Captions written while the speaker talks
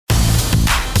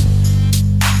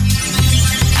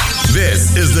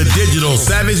This is the Digital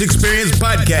Savage Experience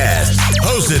Podcast,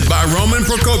 hosted by Roman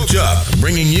Prokopchuk,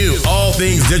 bringing you all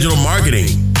things digital marketing,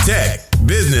 tech,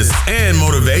 business, and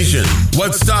motivation.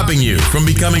 What's stopping you from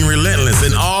becoming relentless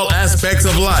in all aspects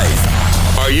of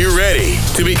life? Are you ready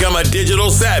to become a digital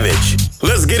savage?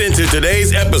 Let's get into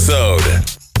today's episode.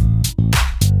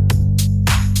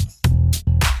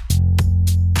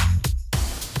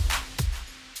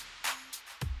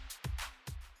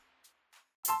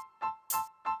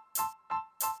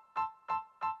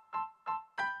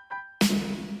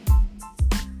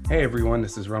 Hey everyone,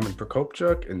 this is Roman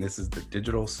Prokopchuk, and this is the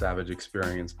Digital Savage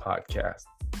Experience Podcast.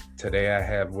 Today I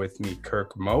have with me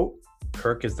Kirk Moat.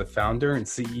 Kirk is the founder and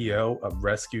CEO of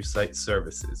Rescue Site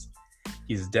Services.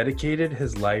 He's dedicated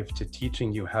his life to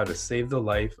teaching you how to save the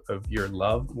life of your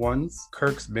loved ones.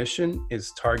 Kirk's mission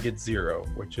is Target Zero,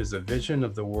 which is a vision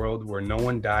of the world where no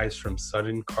one dies from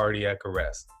sudden cardiac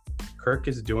arrest. Kirk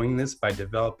is doing this by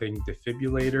developing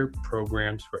defibrillator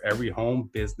programs for every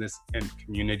home, business, and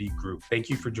community group. Thank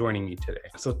you for joining me today.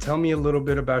 So tell me a little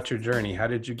bit about your journey. How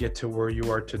did you get to where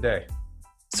you are today?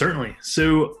 Certainly.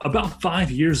 So about 5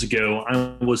 years ago,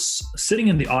 I was sitting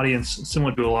in the audience,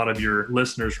 similar to a lot of your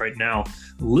listeners right now,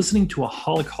 listening to a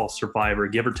Holocaust survivor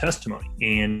give her testimony.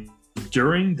 And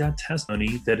during that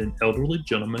testimony, that an elderly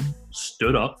gentleman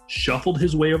stood up, shuffled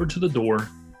his way over to the door,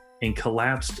 and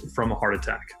collapsed from a heart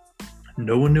attack.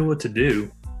 No one knew what to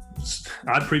do.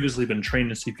 I'd previously been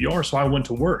trained in CPR, so I went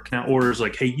to work. Now orders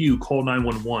like, hey, you call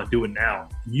 911, do it now.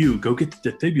 You go get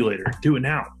the defibrillator, do it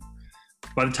now.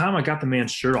 By the time I got the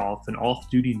man's shirt off, an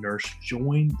off-duty nurse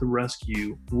joined the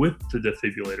rescue with the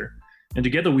defibrillator, and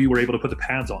together we were able to put the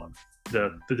pads on him.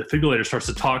 The defibrillator starts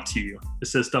to talk to you. It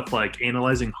says stuff like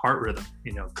analyzing heart rhythm,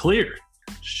 clear,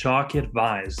 shock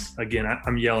advised. Again,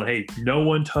 I'm yelling, hey, no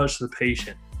one touch the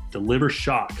patient. Deliver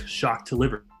shock to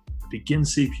liver. Begin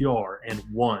CPR, and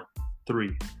 1,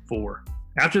 3, 4.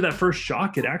 After that first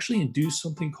shock, it actually induced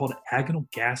something called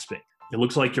agonal gasping. It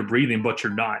looks like you're breathing, but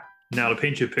you're not. Now, to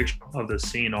paint you a picture of the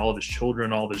scene, all of his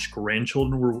children, all of his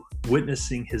grandchildren were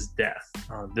witnessing his death.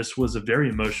 This was a very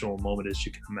emotional moment, as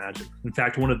you can imagine. In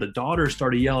fact, one of the daughters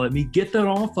started yelling at me, get that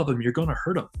off of him, you're going to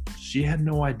hurt him. She had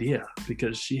no idea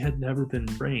because she had never been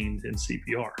trained in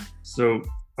CPR. So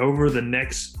over the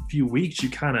next few weeks, you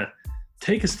kind of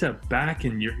take a step back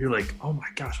and you're like, oh my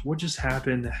gosh, what just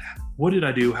happened? What did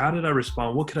I do? How did I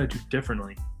respond? What could I do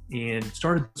differently? And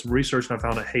started some research, and I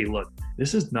found out, hey, look,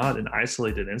 this is not an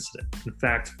isolated incident. In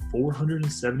fact,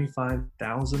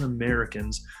 475,000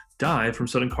 Americans die from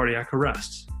sudden cardiac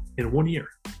arrest in 1 year.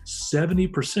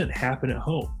 70% happen at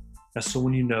home. That's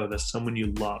someone you know, that's someone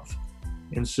you love.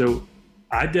 And so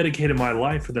I dedicated my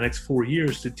life for the next 4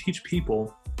 years to teach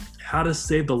people how to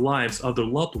save the lives of their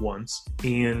loved ones.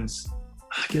 And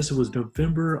I guess it was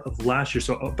November of last year,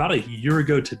 so about a year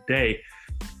ago today,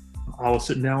 I was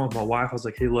sitting down with my wife. I was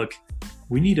like, hey, look,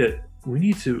 we need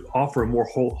to offer a more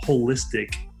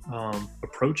holistic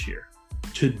approach here.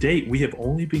 To date, we have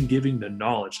only been giving the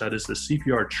knowledge, that is the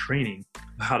CPR training,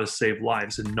 of how to save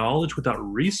lives. And knowledge without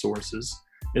resources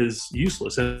is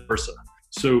useless, and vice versa.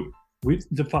 So we've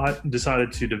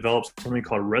decided to develop something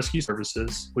called Rescue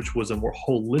Services, which was a more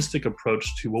holistic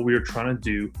approach to what we were trying to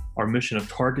do, our mission of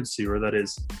Target Zero, that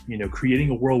is, creating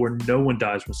a world where no one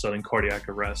dies from sudden cardiac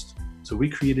arrest. So we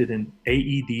created an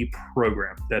AED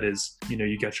program that is,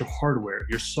 you got your hardware,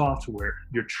 your software,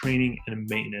 your training and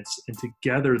maintenance, and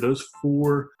together those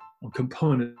 4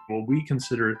 components, what we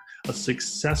consider a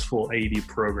successful AED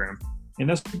program. And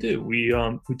that's what we do. We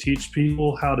teach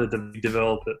people how to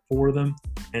develop it for them,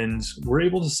 and we're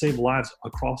able to save lives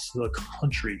across the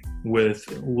country with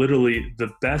literally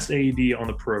the best AED on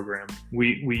the program.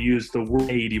 We use the World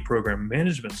AED Program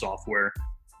Management software,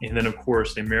 and then of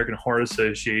course the American Heart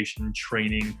Association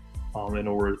training in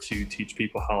order to teach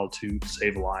people how to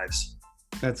save lives.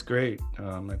 That's great.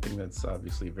 I think that's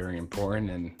obviously very important,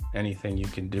 and anything you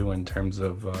can do in terms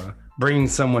of bringing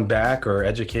someone back or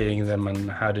educating them on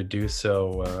how to do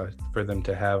so for them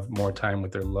to have more time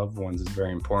with their loved ones is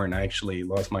very important. I actually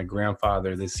lost my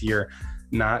grandfather this year,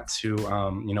 not to,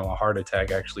 a heart attack,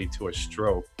 actually to a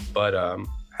stroke, but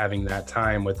having that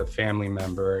time with a family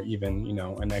member, even,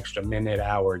 an extra minute,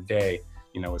 hour, day,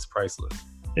 is priceless.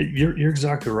 You're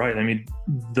exactly right. I mean,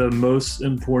 the most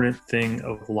important thing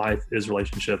of life is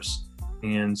relationships.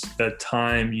 And that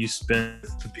time you spend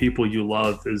with the people you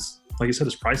love is, like I said,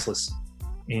 is priceless.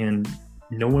 And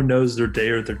no one knows their day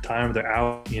or their time or their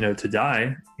hour, to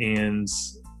die. And,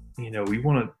 we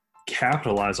want to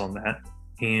capitalize on that.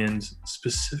 And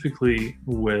specifically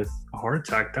with a heart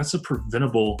attack, that's a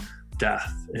preventable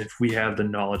death if we have the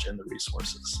knowledge and the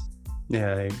resources.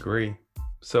 Yeah, I agree.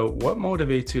 So what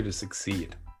motivates you to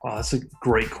succeed? Oh, that's a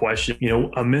great question.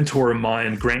 A mentor of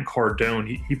mine, Grant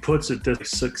Cardone, he puts it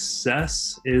this: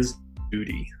 success is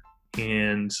duty.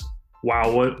 And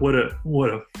wow, what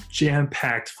a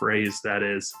jam-packed phrase that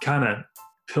is. Kind of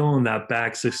peeling that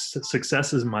back.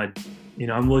 Success is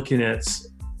I'm looking at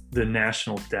the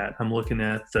national debt. I'm looking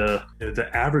at the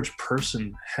average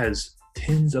person has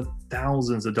tens of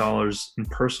thousands of dollars in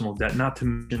personal debt, not to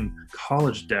mention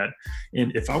college debt.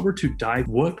 And if I were to die,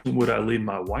 what would I leave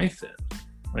my wife in?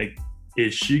 Like,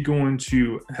 is she going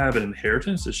to have an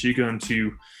inheritance? Is she going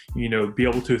to, be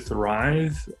able to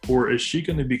thrive? Or is she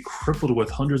going to be crippled with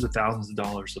hundreds of thousands of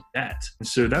dollars of debt? And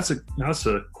so that's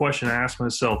a question I ask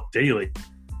myself daily.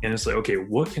 And it's like, okay,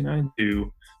 what can I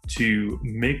do to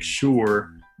make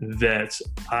sure that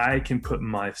I can put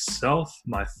myself,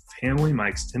 my family, my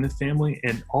extended family,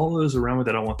 and all those around me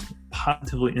that I want to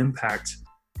positively impact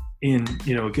in,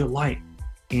 a good light?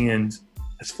 And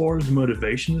as far as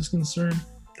motivation is concerned,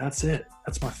 that's it.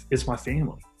 It's my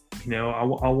family. I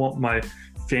want my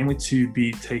family to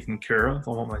be taken care of.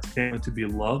 I want my family to be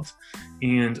loved,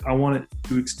 and I want it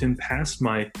to extend past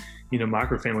my,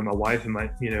 micro family, my wife and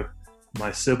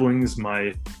my siblings,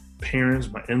 my parents,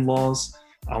 my in-laws.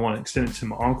 I want to extend it to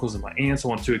my uncles and my aunts. I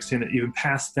want to extend it even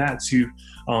past that to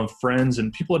friends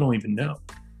and people I don't even know.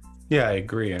 Yeah, I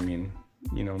agree. I mean,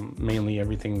 mainly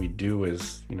everything we do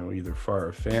is, either for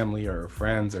our family or our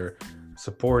friends, or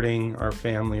supporting our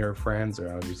family or friends,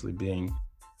 or obviously being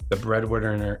the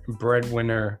breadwinner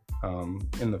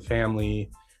in the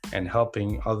family and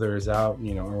helping others out,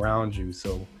 around you.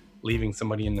 So leaving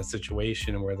somebody in a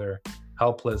situation where they're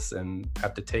helpless and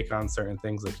have to take on certain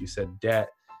things, like you said, debt,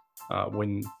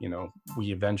 when,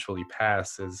 we eventually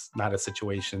pass, is not a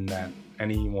situation that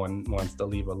anyone wants to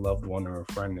leave a loved one or a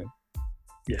friend in.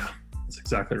 Yeah, that's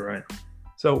exactly right.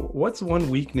 So what's one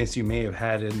weakness you may have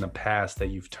had in the past that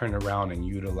you've turned around and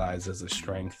utilized as a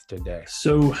strength today?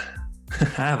 So I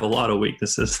have a lot of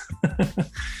weaknesses.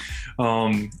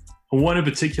 One in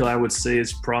particular, I would say,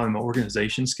 is probably my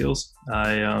organization skills.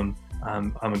 I'm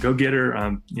a go-getter.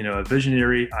 I'm, a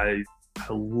visionary. I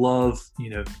love,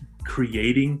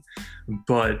 creating,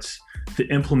 but the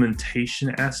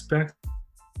implementation aspect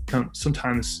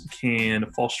sometimes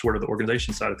can fall short of the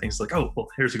organization side of things. Like, oh, well,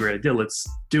 here's a great idea. Let's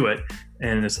do it.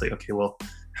 And it's like, okay, well,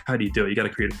 how do you do it? You got to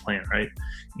create a plan, right?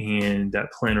 And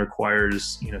that plan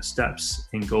requires, steps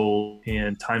and goals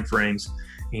and timeframes.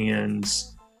 And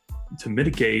to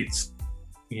mitigate,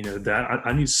 that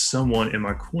I need someone in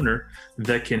my corner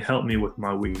that can help me with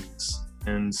my weakness.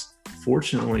 And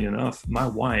fortunately enough, my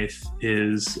wife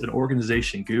is an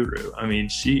organization guru. I mean,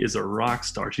 she is a rock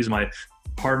star. She's my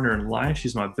partner in life.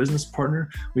 She's my business partner.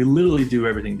 We literally do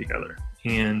everything together.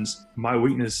 And my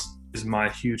weakness is my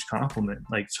huge compliment.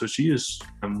 So she is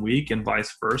weak and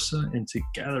vice versa. And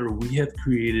together we have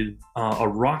created a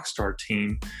rock star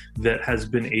team that has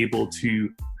been able to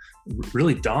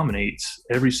really dominate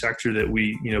every sector that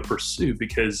we, pursue.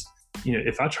 Because,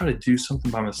 if I try to do something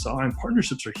by myself, and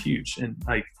partnerships are huge, and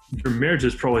your marriage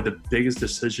is probably the biggest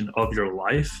decision of your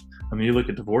life. I mean, you look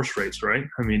at divorce rates, right?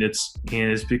 I mean, it's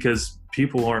because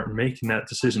people aren't making that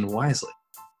decision wisely.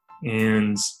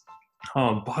 And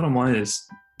bottom line is,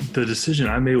 the decision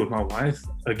I made with my wife,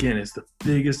 again, is the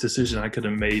biggest decision I could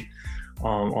have made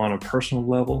on a personal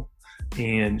level.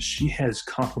 And she has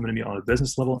complimented me on a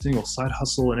business level, single side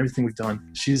hustle, and everything we've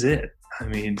done. She's it. I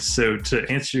mean, so to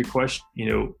answer your question,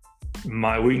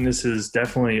 my weakness is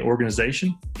definitely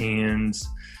organization, and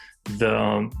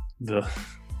the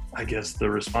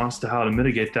response to how to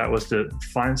mitigate that was to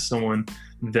find someone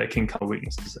that can cover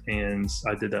weaknesses. And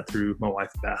I did that through my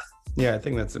wife, Beth. Yeah, I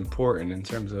think that's important in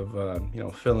terms of,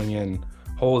 filling in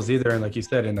holes, either in, like you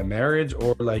said, in a marriage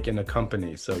or like in a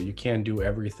company. So you can't do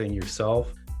everything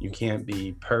yourself. You can't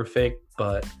be perfect,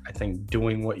 but I think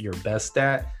doing what you're best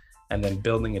at and then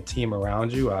building a team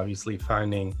around you, obviously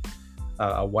finding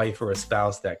a wife or a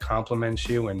spouse that complements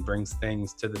you and brings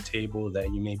things to the table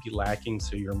that you may be lacking,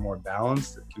 so you're more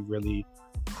balanced, it can really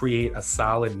create a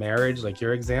solid marriage, like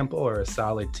your example, or a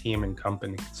solid team and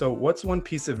company. So what's one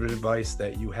piece of advice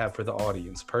that you have for the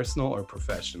audience, personal or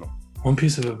professional? One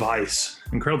piece of advice,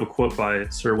 incredible quote by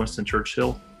Sir Winston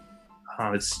Churchill.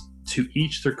 It's, to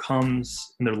each there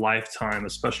comes in their lifetime a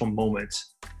special moment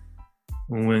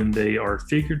when they are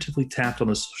figuratively tapped on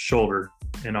the shoulder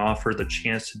and offered the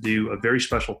chance to do a very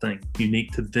special thing,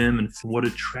 unique to them. And what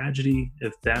a tragedy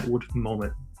if that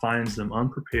moment finds them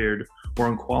unprepared or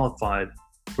unqualified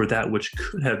for that which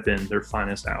could have been their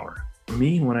finest hour. For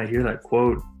me, when I hear that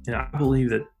quote, I believe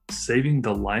that saving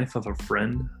the life of a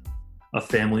friend, a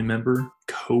family member,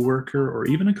 coworker, or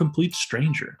even a complete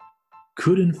stranger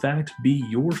could in fact be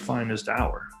your finest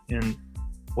hour. And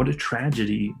what a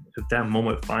tragedy if that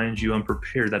moment finds you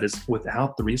unprepared, that is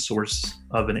without the resource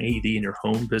of an AED in your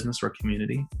home, business, or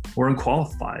community, or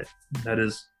unqualified, that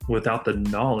is without the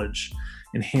knowledge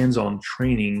and hands-on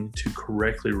training to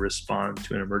correctly respond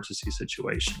to an emergency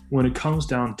situation. When it comes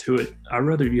down to it, I'd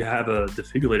rather you have a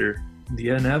defibrillator. The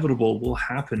inevitable will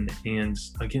happen. And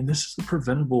again, this is a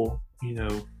preventable,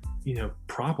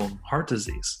 problem, heart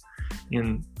disease.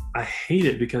 And I hate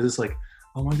it because it's like,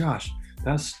 oh my gosh,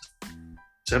 that's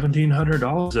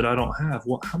 $1,700 that I don't have.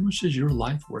 Well, how much is your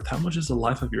life worth? How much is the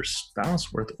life of your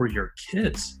spouse worth, or your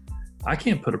kids? I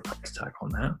can't put a price tag on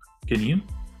that. Can you?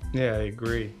 Yeah, I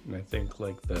agree. And I think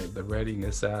like the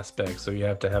readiness aspect, so you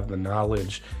have to have the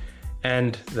knowledge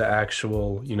and the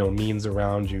actual, means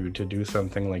around you to do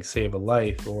something like save a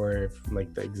life, or if,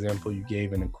 like the example you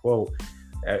gave in a quote,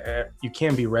 you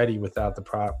can't be ready without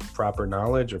the proper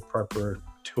knowledge or proper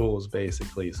tools,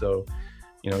 basically. So,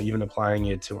 even applying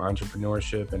it to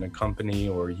entrepreneurship in a company,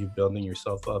 or you building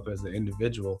yourself up as an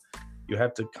individual, you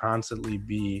have to constantly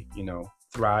be,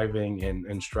 thriving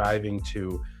and striving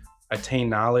to attain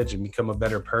knowledge and become a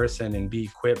better person and be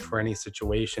equipped for any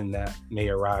situation that may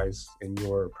arise in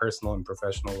your personal and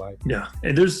professional life. Yeah.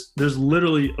 And there's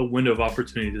literally a window of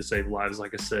opportunity to save lives.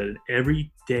 Like I said, every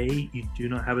day you do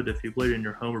not have a defibrillator in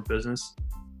your home or business,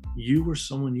 you or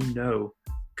someone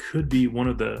could be one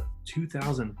of the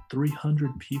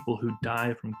 2,300 people who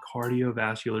die from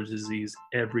cardiovascular disease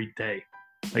every day.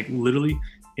 Like literally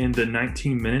in the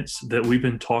 19 minutes that we've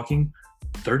been talking,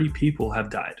 30 people have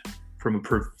died from a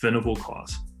preventable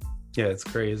cause. Yeah, it's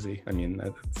crazy. I mean,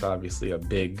 that's obviously a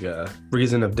big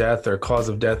reason of death or cause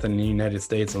of death in the United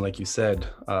States. And like you said,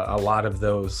 a lot of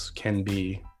those can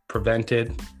be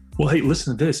prevented. Well, hey,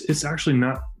 listen to this. It's actually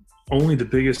not only the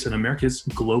biggest in America. It's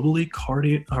globally,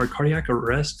 cardiac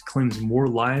arrest claims more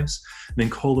lives than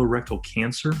colorectal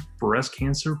cancer, breast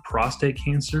cancer, prostate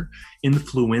cancer,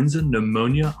 influenza,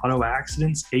 pneumonia, auto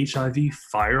accidents, HIV,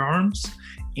 firearms,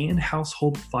 and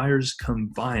household fires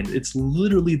combined. It's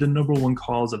literally the number one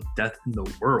cause of death in the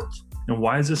world. And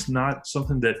why is this not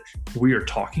something that we are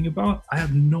talking about? I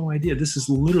have no idea. This is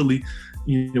literally,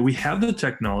 we have the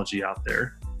technology out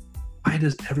there. Why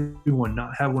does everyone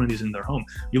not have one of these in their home?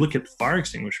 You look at fire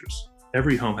extinguishers.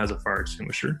 Every home has a fire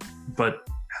extinguisher, but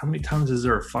how many times is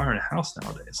there a fire in a house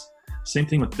nowadays? Same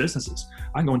thing with businesses.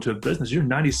 I go into a business, you're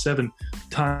 97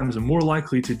 times more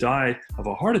likely to die of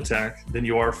a heart attack than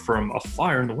you are from a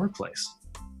fire in the workplace.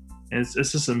 And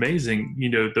it's just amazing,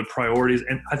 the priorities.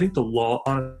 And I think the law,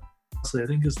 honestly,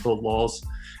 it's the laws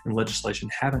and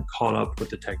legislation haven't caught up with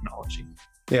the technology.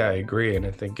 Yeah, I agree. And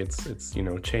I think it's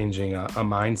changing a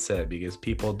mindset, because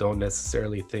people don't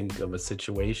necessarily think of a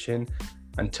situation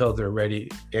until they're ready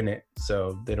in it.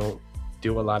 So they don't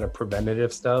do a lot of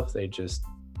preventative stuff. They just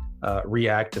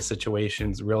react to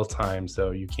situations real time.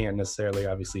 So you can't necessarily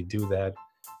obviously do that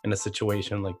in a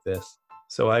situation like this.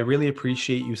 So I really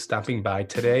appreciate you stopping by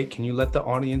today. Can you let the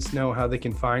audience know how they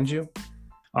can find you?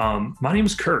 My name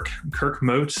is Kirk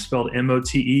Mote, spelled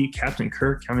M-O-T-E, Captain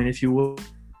Kirk. If you will.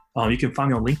 You can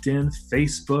find me on LinkedIn,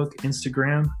 Facebook,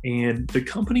 Instagram, and the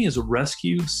company is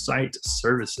Rescue Site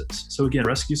Services. So again,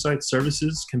 Rescue Site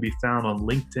Services can be found on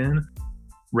LinkedIn,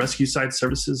 Rescue Site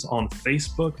Services on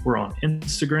Facebook, we're on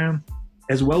Instagram,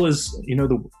 as well as,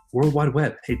 the World Wide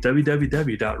Web. Hey,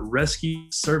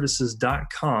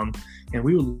 www.rescueservices.com. And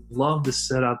we would love to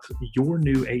set up your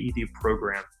new AED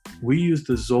program. We use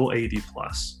the Zoll AED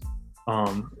Plus.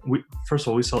 First of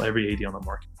all, we sell every AED on the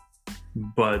market,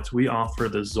 but we offer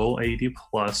the Zoll AED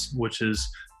Plus, which is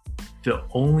the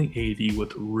only AED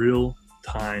with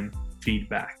real-time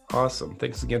feedback. Awesome.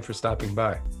 Thanks again for stopping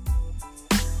by.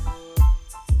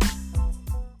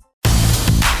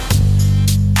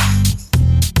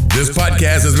 This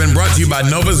podcast has been brought to you by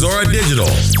Nova Zora Digital.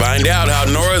 Find out how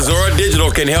Nova Zora Digital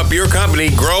can help your company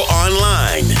grow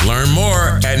online. Learn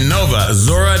more at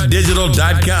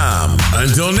novazoradigital.com.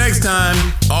 Until next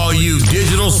time, all you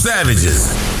digital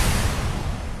savages.